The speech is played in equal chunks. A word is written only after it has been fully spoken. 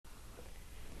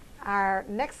Our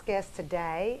next guest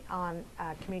today on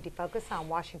Community Focus on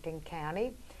Washington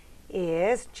County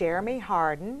is Jeremy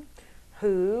Hardin,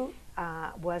 who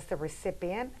was the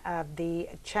recipient of the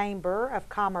Chamber of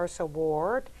Commerce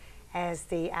Award as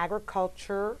the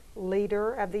Agriculture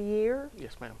Leader of the Year.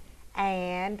 Yes, ma'am.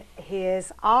 And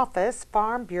his office,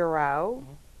 Farm Bureau,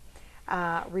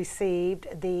 received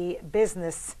the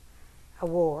Business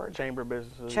Award. Chamber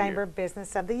Business of the Chamber Year.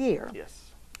 Business of the Year. Yes.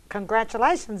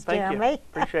 Congratulations, Thank Jeremy. you.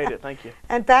 Appreciate it. Thank you.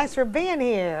 And thanks for being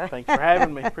here. Thanks for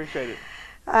having me. Appreciate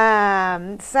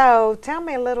it. So tell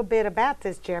me a little bit about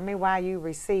this, Jeremy, why you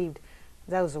received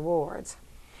those awards.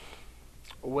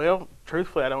 Well,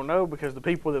 truthfully, I don't know, because the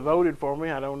people that voted for me,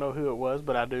 I don't know who it was,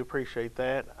 but I do appreciate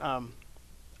that.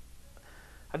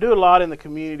 I do a lot in the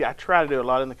community. I try to do a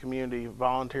lot in the community,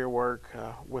 volunteer work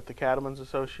with the Cattlemen's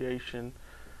Association.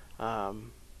 I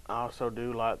also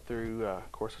do a lot through,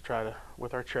 of course, I try to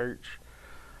with our church.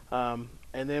 And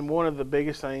then one of the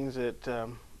biggest things that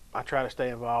I try to stay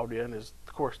involved in is,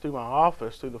 of course, through my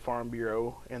office, through the Farm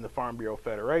Bureau and the Farm Bureau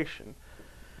Federation.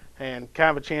 And kind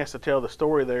of a chance to tell the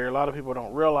story there. A lot of people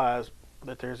don't realize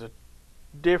that there's a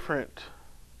different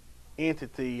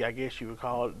entity, I guess you would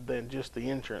call it, than just the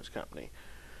insurance company.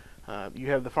 You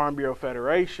have the Farm Bureau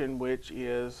Federation, which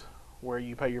is where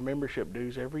you pay your membership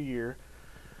dues every year,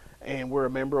 and we're a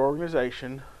member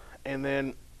organization. And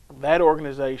then that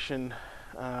organization,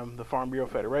 the Farm Bureau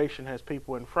Federation, has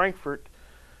people in Frankfort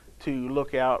to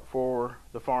look out for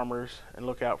the farmers and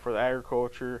look out for the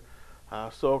agriculture,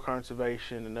 soil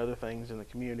conservation, and other things in the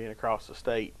community and across the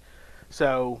state.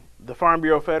 So the Farm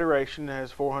Bureau Federation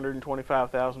has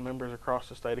 425,000 members across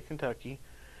the state of Kentucky.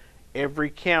 Every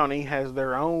county has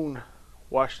their own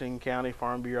Washington County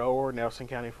Farm Bureau or Nelson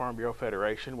County Farm Bureau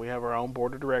Federation. We have our own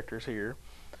board of directors here,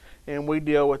 and we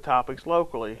deal with topics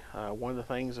locally. One of the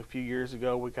things a few years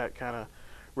ago we got kind of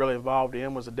really involved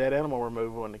in was the dead animal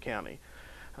removal in the county.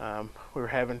 We were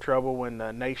having trouble when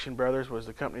Nation Brothers was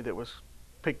the company that was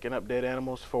picking up dead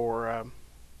animals for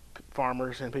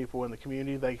farmers and people in the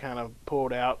community. They kind of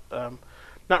pulled out,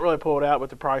 not really pulled out, but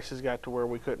the prices got to where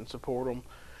we couldn't support them,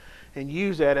 and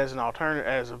use that as an alternative,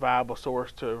 as a viable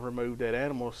source to remove dead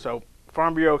animals. So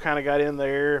Farm Bureau kind of got in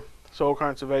there, soil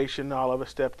conservation, all of us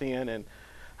stepped in, and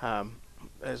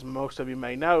as most of you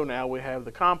may know now, we have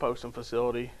the composting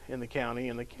facility in the county,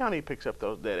 and the county picks up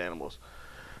those dead animals.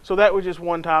 So that was just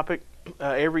one topic.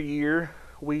 Every year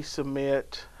we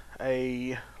submit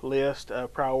a list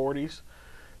of priorities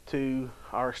to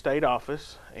our state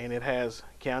office, and it has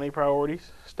county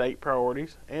priorities, state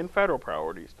priorities, and federal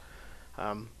priorities.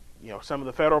 Some of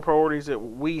the federal priorities that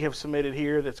we have submitted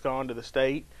here that's gone to the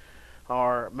state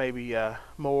are maybe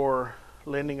more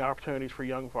lending opportunities for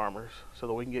young farmers so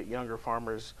that we can get younger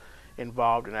farmers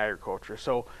involved in agriculture.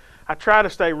 So I try to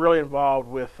stay really involved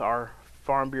with our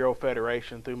Farm Bureau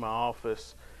Federation through my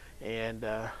office, and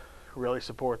really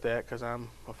support that, because I'm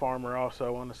a farmer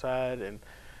also on the side,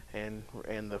 and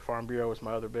the Farm Bureau is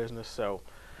my other business. So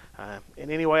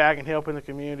in any way I can help in the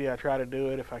community, I try to do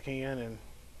it if I can, and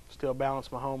still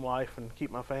balance my home life and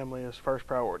keep my family as first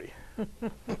priority.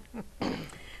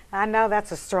 I know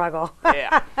that's a struggle.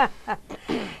 Yeah.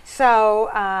 So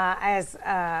as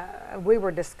we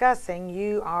were discussing,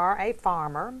 you are a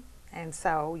farmer, and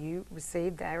so you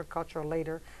received the Agricultural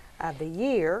Leader of the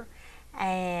Year.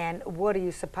 And what do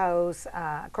you suppose,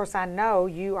 of course I know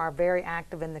you are very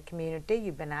active in the community.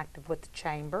 You've been active with the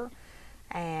Chamber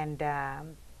and the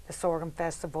Sorghum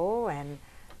Festival, and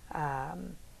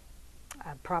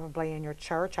probably in your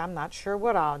church. I'm not sure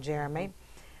what all, Jeremy.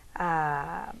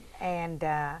 And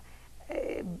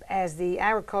as the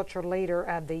Agricultural Leader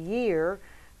of the Year,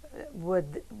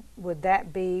 would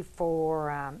that be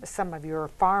for some of your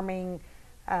farming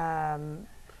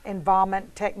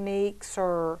involvement techniques,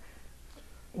 or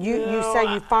you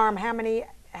say you farm how many?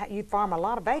 You farm a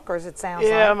lot of acres, it sounds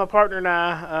like. Yeah, my partner and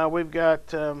I, we've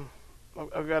got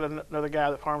I've got another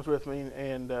guy that farms with me,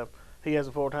 and he has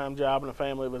a full-time job and a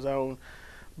family of his own.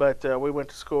 But we went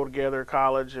to school together,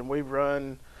 college, and we've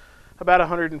run about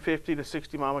 150 to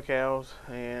 60 mama cows,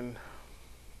 and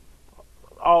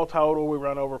all total we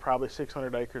run over probably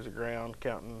 600 acres of ground,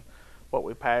 counting what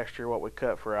we pasture, what we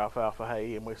cut for alfalfa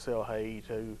hay, and we sell hay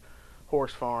to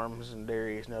horse farms and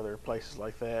dairies and other places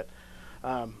like that.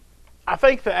 I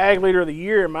think the Ag Leader of the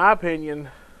Year, in my opinion,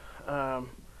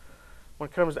 when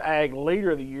it comes to Ag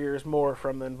Leader of the Year, is more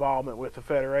from the involvement with the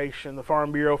Federation, the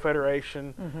Farm Bureau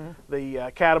Federation,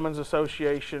 the Cattlemen's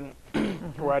Association,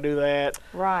 where I do that.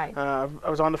 Right. I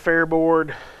was on the fair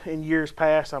board in years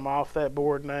past. I'm off that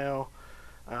board now.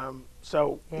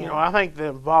 So, I think the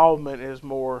involvement is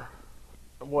more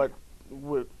what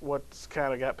what's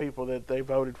kind of got people that they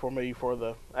voted for me for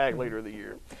the Ag Leader of the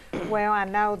Year. Well, I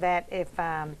know that if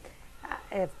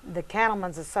the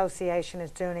Cattlemen's Association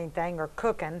is doing anything or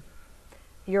cooking,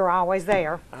 you're always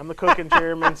there. I'm the cooking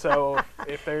chairman, so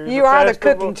if there's You a are the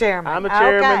festival, cooking chairman. I'm the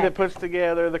chairman Okay. that puts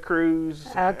together the crews.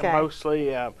 Okay.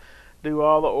 Mostly do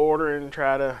all the ordering and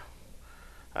try to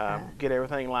get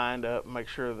everything lined up, make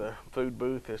sure the food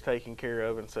booth is taken care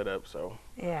of and set up. So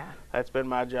Yeah. that's been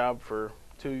my job for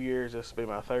 2 years. This will be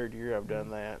my 3rd year I've done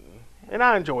that, and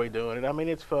I enjoy doing it. I mean,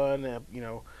 it's fun.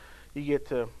 You get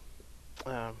to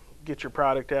get your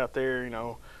product out there.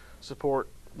 Support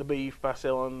the beef by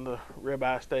selling the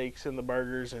ribeye steaks and the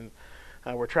burgers, and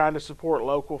we're trying to support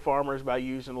local farmers by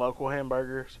using local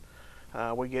hamburgers.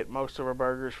 We get most of our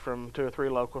burgers from 2 or 3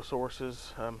 local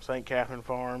sources. St. Catherine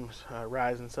Farms,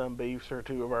 Rising Sun Beefs are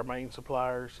 2 of our main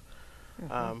suppliers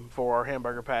for our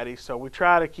hamburger patties. So we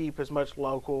try to keep as much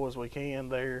local as we can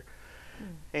there,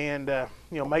 and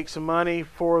make some money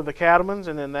for the cattlemen's,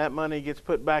 and then that money gets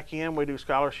put back in. We do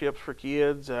scholarships for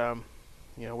kids.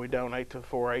 We donate to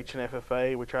 4-H and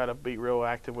FFA. We try to be real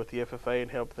active with the FFA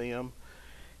and help them,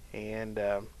 and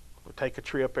we take a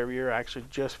trip every year. I actually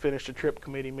just finished a trip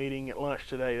committee meeting at lunch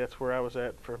today. That's where I was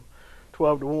at from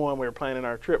 12 to 1. We were planning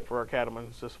our trip for our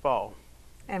cattlemen's this fall.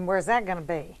 And where's that going to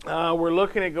be? We're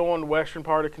looking at going to the western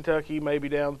part of Kentucky, maybe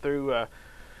down through, we're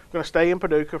going to stay in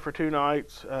Paducah for 2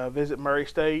 nights, visit Murray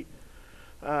State,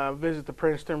 visit the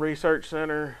Princeton Research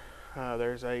Center.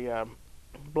 There's a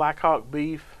Black Hawk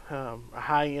Beef, a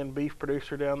high-end beef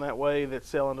producer down that way that's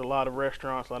selling to a lot of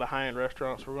restaurants, a lot of high-end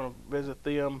restaurants. We're going to visit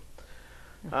them.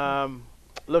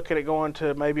 Looking at going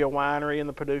to maybe a winery in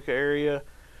the Paducah area,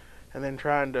 and then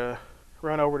trying to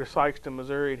run over to Sykeston,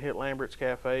 Missouri, and hit Lambert's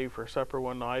Cafe for supper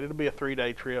one night. It'll be a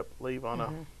 3-day trip. Leave on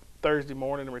a Thursday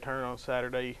morning and return on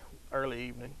Saturday early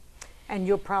evening. And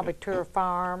you'll probably tour a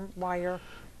farm while you're...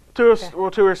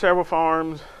 We'll tour several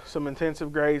farms, some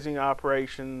intensive grazing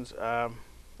operations,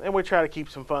 and we try to keep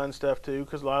some fun stuff too,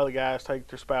 because a lot of the guys take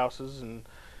their spouses and,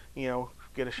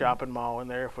 get a shopping mall in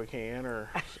there if we can,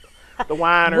 or the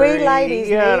winery. We ladies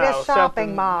need a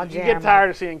shopping mall, Jim. You get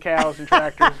tired of seeing cows and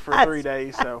tractors for 3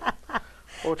 days, so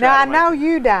we'll try Now, I to know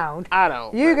you don't. I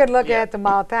don't. You could look at them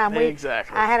all the time.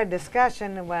 Exactly. I had a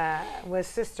discussion with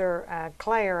Sister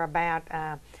Claire about,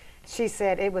 she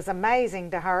said it was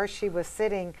amazing to her. She was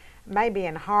sitting maybe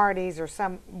in Hardee's or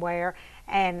somewhere,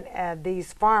 and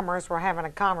these farmers were having a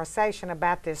conversation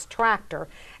about this tractor.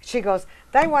 She goes,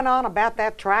 they went on about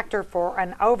that tractor for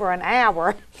over an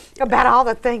hour about all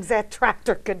the things that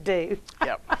tractor could do.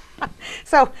 Yep.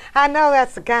 So I know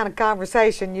that's the kind of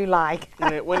conversation you like.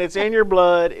 When it's in your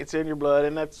blood, it's in your blood,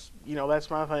 and that's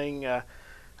my thing.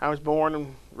 I was born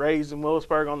and raised in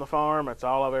Willisburg on the farm. That's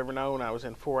all I've ever known. I was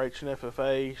in 4-H and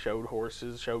FFA, showed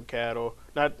horses, showed cattle.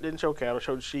 Didn't show cattle,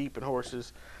 showed sheep and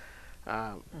horses.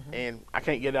 And I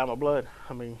can't get it out of my blood.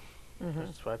 I mean,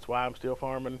 that's why I'm still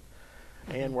farming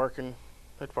and working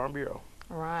at Farm Bureau.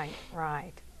 Right,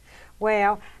 right.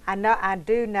 Well, I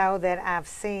do know that I've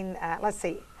seen, let's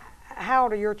see, how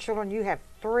old are your children? You have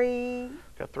 3?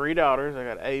 Got 3 daughters. I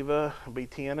got Ava, will be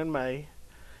 10 in May.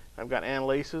 I've got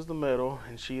Annalisa's the middle,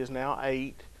 and she is now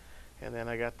 8. And then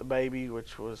I got the baby,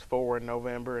 which was 4 in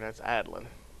November, and that's Adeline.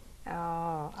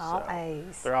 Oh, all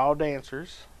A's. They're all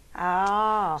dancers.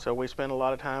 Oh. So we spend a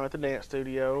lot of time at the dance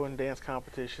studio and dance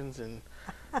competitions, and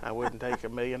I wouldn't take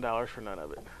 $1 million for none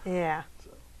of it. Yeah.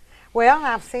 So. Well,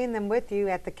 I've seen them with you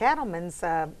at the Cattlemen's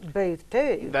booth,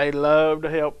 too. They love to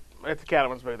help at the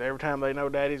Cattlemen's booth. Every time they know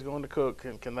Daddy's going to cook,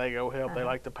 and can they go help, they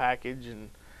like to package and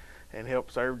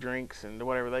help serve drinks and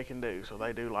whatever they can do. So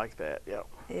they do like that, yeah.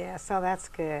 Yeah, so that's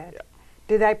good. Yep.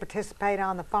 Do they participate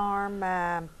on the farm?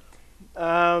 The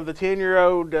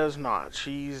 10-year-old does not.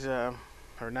 She's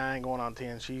her 9 going on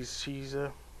 10. She's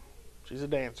a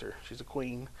dancer. She's a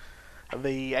queen.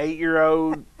 The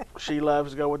 8-year-old, she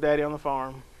loves to go with Daddy on the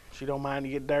farm. She don't mind to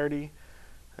get dirty,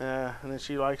 and then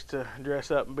she likes to dress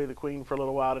up and be the queen for a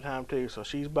little while at a time too. So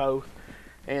she's both.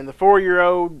 And the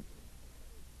 4-year-old,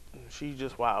 she's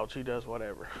just wild. She does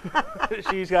whatever.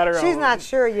 She's got her own. She's not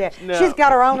sure yet. No. She's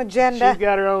got her own agenda. She's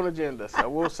got her own agenda, so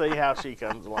we'll see how she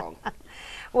comes along.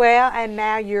 Well, and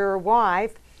now your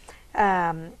wife,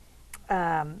 gosh,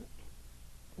 my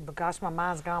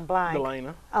mind's gone blank.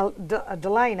 Delana.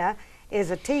 Delana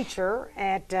is a teacher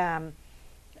at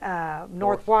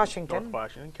North Washington. North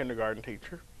Washington, kindergarten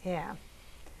teacher. Yeah.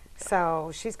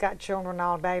 So she's got children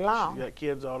all day long. She's got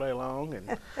kids all day long,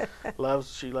 and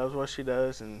she loves what she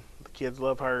does, and the kids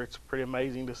love her. It's pretty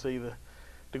amazing to see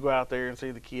to go out there and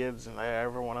see the kids, and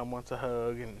every one of them wants a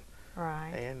hug, and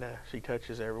she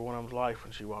touches every one of them's life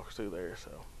when she walks through there.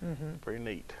 So pretty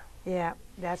neat. Yeah,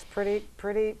 that's pretty.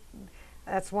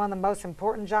 That's one of the most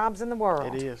important jobs in the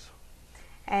world. It is.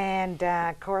 And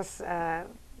of course,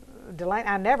 Delaney,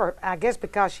 I guess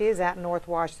because she is out in North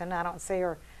Washington, I don't see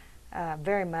her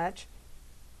very much.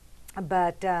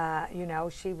 But,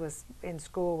 she was in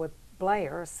school with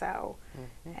Blair, so,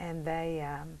 and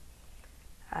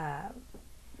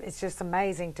it's just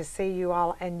amazing to see you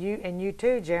all, and you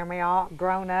too, Jeremy, all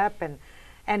grown up, and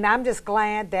I'm just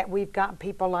glad that we've got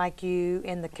people like you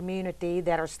in the community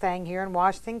that are staying here in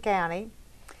Washington County,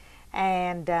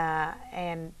 and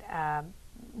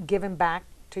giving back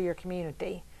to your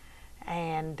community,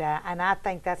 and I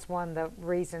think that's one of the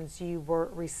reasons you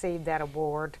received that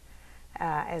award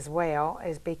as well,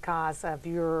 is because of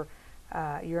your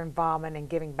involvement in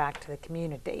giving back to the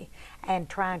community and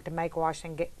trying to make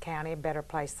Washington County a better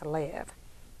place to live.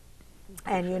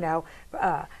 And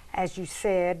as you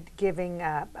said,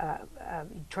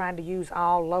 trying to use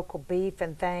all local beef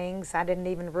and things. I didn't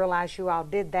even realize you all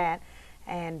did that.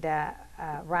 And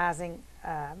Rising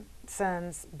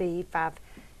Sons Beef, I've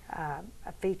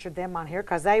featured them on here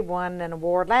because they won an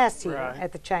award last year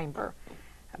at the Chamber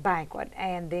banquet.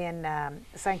 And then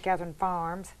St. Catherine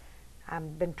Farms,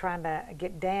 I've been trying to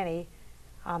get Danny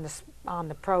on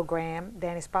the program,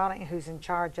 Danny Spalding, who's in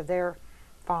charge of their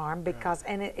farm, because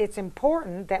and it's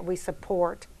important that we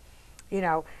support,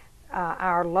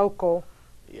 our local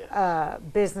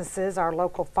businesses, our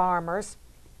local farmers,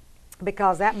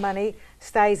 because that money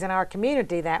stays in our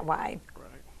community that way. Right.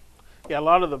 Yeah, a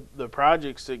lot of the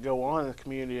projects that go on in the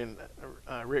community, and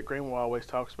Rick Greenwald always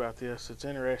talks about this. It's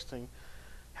interesting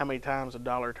how many times a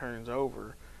dollar turns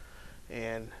over,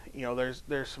 and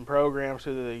there's some programs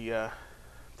through the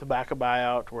tobacco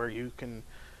buyout where you can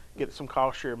get some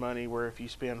cost share money, where if you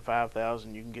spend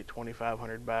 $5,000 you can get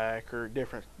 $2,500 back, or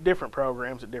different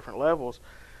programs at different levels.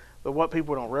 But what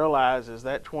people don't realize is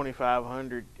that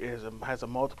 $2,500 has a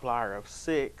multiplier of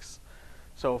 6.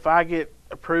 So if I get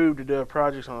approved to do a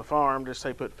project on the farm, just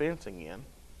say put fencing in,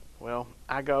 well,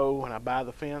 I go and I buy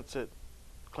the fence at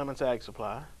Clements Ag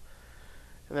Supply,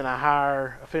 and then I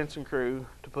hire a fencing crew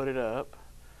to put it up,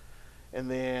 and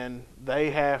then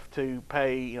they have to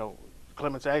pay,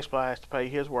 Clements Ag Supply has to pay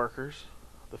his workers,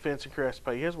 the fencing crew has to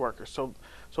pay his workers.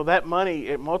 So that money,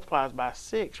 it multiplies by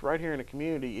 6 right here in the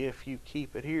community if you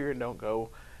keep it here and don't go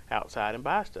outside and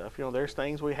buy stuff. There's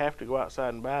things we have to go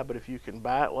outside and buy, but if you can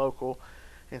buy it local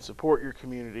and support your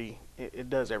community, it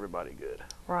does everybody good.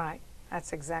 Right.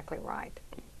 That's exactly right.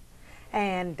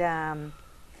 And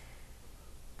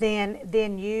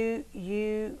then you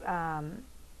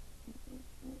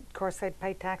of course, they'd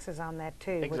pay taxes on that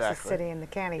too, Exactly. which the city and the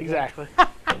county Exactly. do.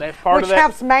 That's part which of that.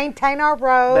 helps maintain our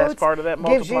roads. That's part of that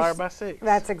multiplier by 6.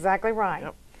 That's exactly right.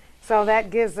 Yep. So that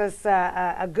gives us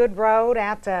a good road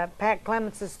out to Pat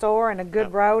Clements' store and a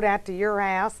good road out to your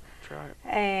house. That's right.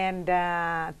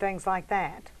 And things like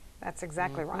that. That's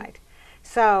exactly right.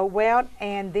 So, well,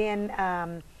 and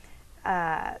then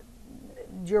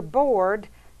your board,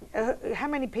 how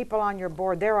many people on your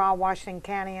board? They're all Washington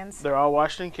Countyans? They're all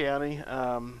Washington County.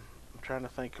 I'm trying to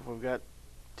think if we've got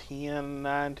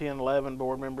 9, 10, 11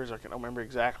 board members. I don't remember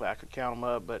exactly. I could count them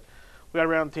up, but we got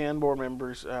around 10 board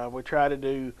members. We try to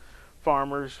do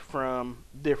farmers from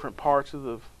different parts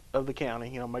of the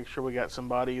county. Make sure we got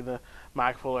somebody in the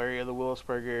Mikeville area, the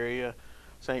Willisburg area,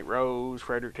 St. Rose,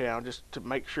 Fredericktown, just to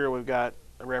make sure we've got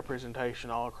a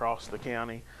representation all across the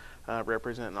county,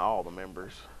 representing all the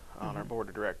members on our board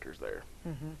of directors there.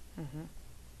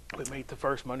 We meet the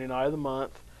first Monday night of the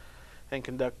month and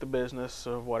conduct the business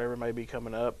of whatever may be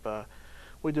coming up.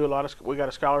 We got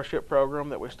a scholarship program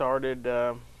that we started.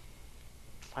 I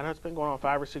know it's been going on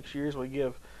 5 or 6 years. We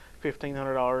give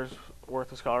 $1,500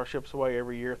 worth of scholarships away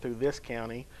every year through this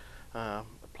county.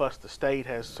 Plus the state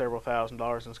has several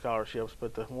 $1,000s in scholarships,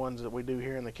 but the ones that we do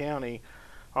here in the county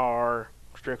are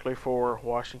strictly for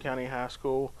Washington County High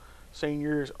School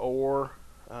seniors or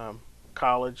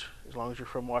college, as long as you're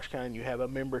from Washington County and you have a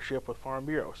membership with Farm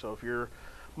Bureau. So if your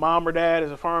mom or dad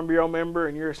is a Farm Bureau member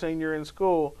and you're a senior in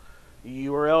school,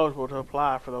 you are eligible to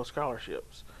apply for those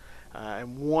scholarships.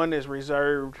 And one is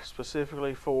reserved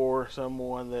specifically for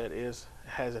someone that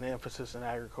has an emphasis in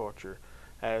agriculture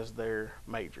as their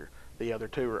major. The other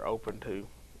 2 are open to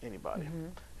anybody.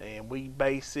 And we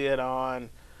base it on,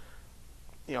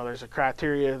 there's a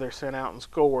criteria they're sent out and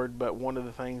scored, but one of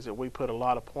the things that we put a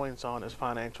lot of points on is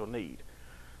financial need.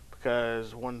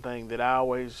 Because one thing that I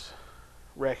always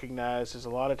recognize is a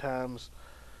lot of times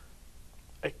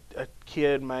a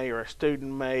kid or a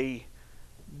student may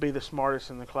be the smartest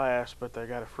in the class, but they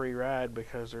got a free ride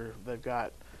because they've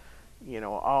got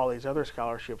all these other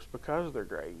scholarships because of their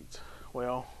grades.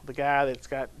 Well, the guy that's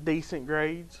got decent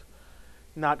grades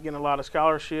not getting a lot of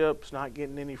scholarships, not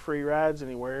getting any free rides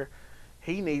anywhere,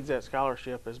 he needs that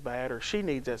scholarship as bad, or she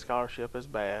needs that scholarship as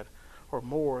bad or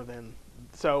more than.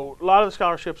 So a lot of the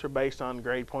scholarships are based on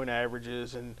grade point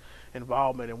averages and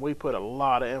involvement, and we put a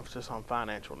lot of emphasis on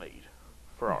financial need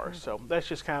for ours. So that's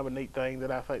just kind of a neat thing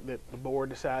that I think that the board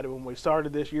decided when we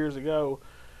started this years ago.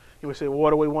 And we said, well, what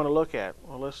do we want to look at?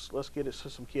 Well, let's get it to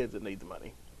some kids that need the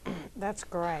money. That's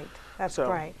great. That's So-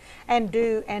 great. And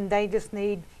they just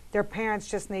need, their parents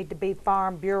just need to be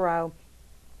Farm Bureau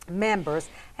members,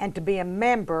 and to be a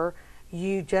member,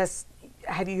 you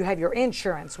have your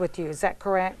insurance with you. Is that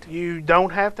correct? You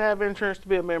don't have to have insurance to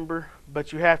be a member,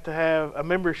 but you have to have a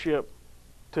membership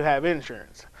to have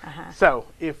insurance. So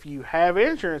if you have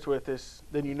insurance with us,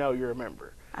 then you know you're a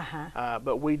member.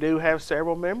 But we do have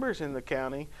several members in the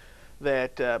county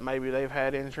that maybe they've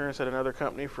had insurance at another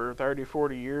company for 30,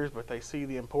 40 years, but they see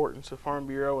the importance of Farm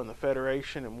Bureau and the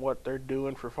Federation and what they're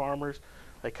doing for farmers.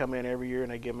 They come in every year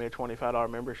and they give me a $25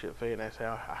 membership fee, and they say,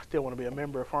 I still want to be a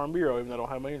member of Farm Bureau even though I don't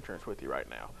have my insurance with you right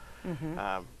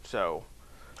now. So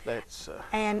that's...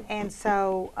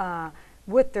 So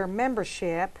with their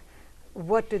membership,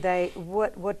 what does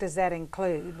that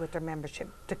include with their membership?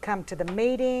 To come to the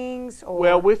meetings? Or?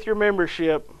 Well, with your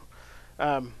membership,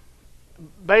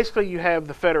 basically you have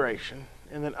the Federation,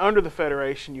 and then under the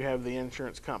Federation you have the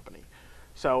insurance company.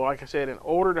 So like I said, in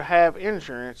order to have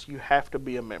insurance, you have to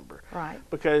be a member. Right.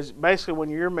 Because basically when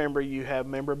you're a member, you have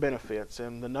member benefits,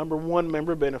 and the number one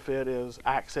member benefit is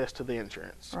access to the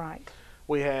insurance. Right.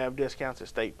 We have discounts at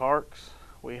state parks.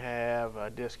 We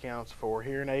have discounts for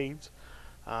hearing aids.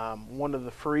 One of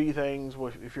the free things,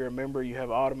 if you're a member, you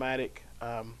have automatic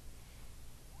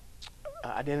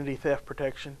identity theft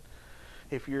protection.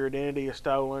 If your identity is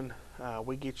stolen,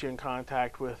 we get you in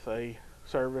contact with a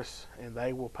service, and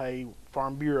they will pay,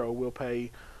 Farm Bureau will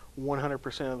pay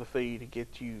 100% of the fee to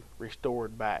get you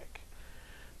restored back.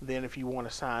 Then if you want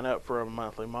to sign up for a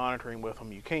monthly monitoring with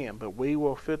them, you can, but we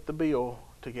will fit the bill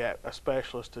to get a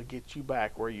specialist to get you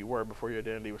back where you were before your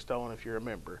identity was stolen if you're a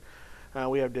member.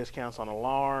 We have discounts on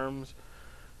alarms,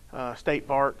 state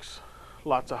parks,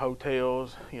 lots of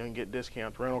hotels. You can get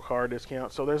discounts, rental car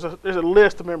discounts. So there's a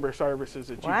list of member services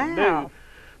that you can do.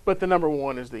 But the number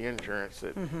one is the insurance.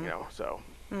 That so.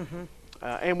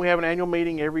 And we have an annual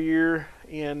meeting every year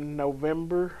in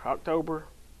October.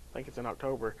 I think it's in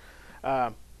October.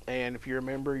 And if you're a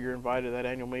member, you're invited to that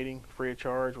annual meeting free of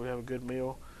charge. We have a good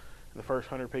meal. And the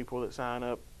first 100 people that sign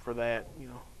up for that,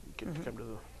 get to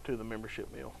come to the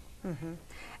membership meal.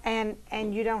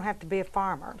 And you don't have to be a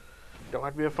farmer. Don't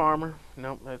have to be a farmer.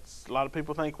 No, that's a lot of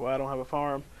people think, well, I don't have a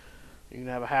farm. You can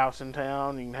have a house in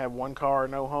town. You can have one car,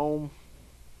 no home.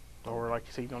 Or like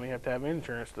you said, you don't even have to have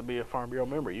insurance to be a Farm Bureau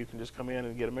member. You can just come in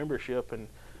and get a membership and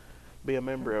be a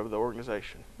member of the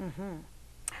organization.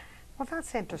 Well,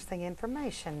 that's interesting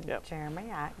information, Yep. Jeremy.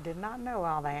 I did not know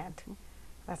all that.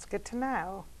 That's good to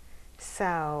know.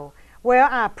 So, well,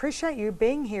 I appreciate you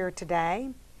being here today.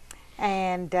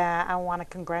 And I want to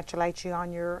congratulate you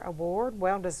on your award,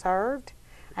 well deserved,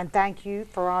 and thank you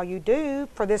for all you do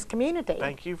for this community.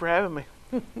 Thank you for having me.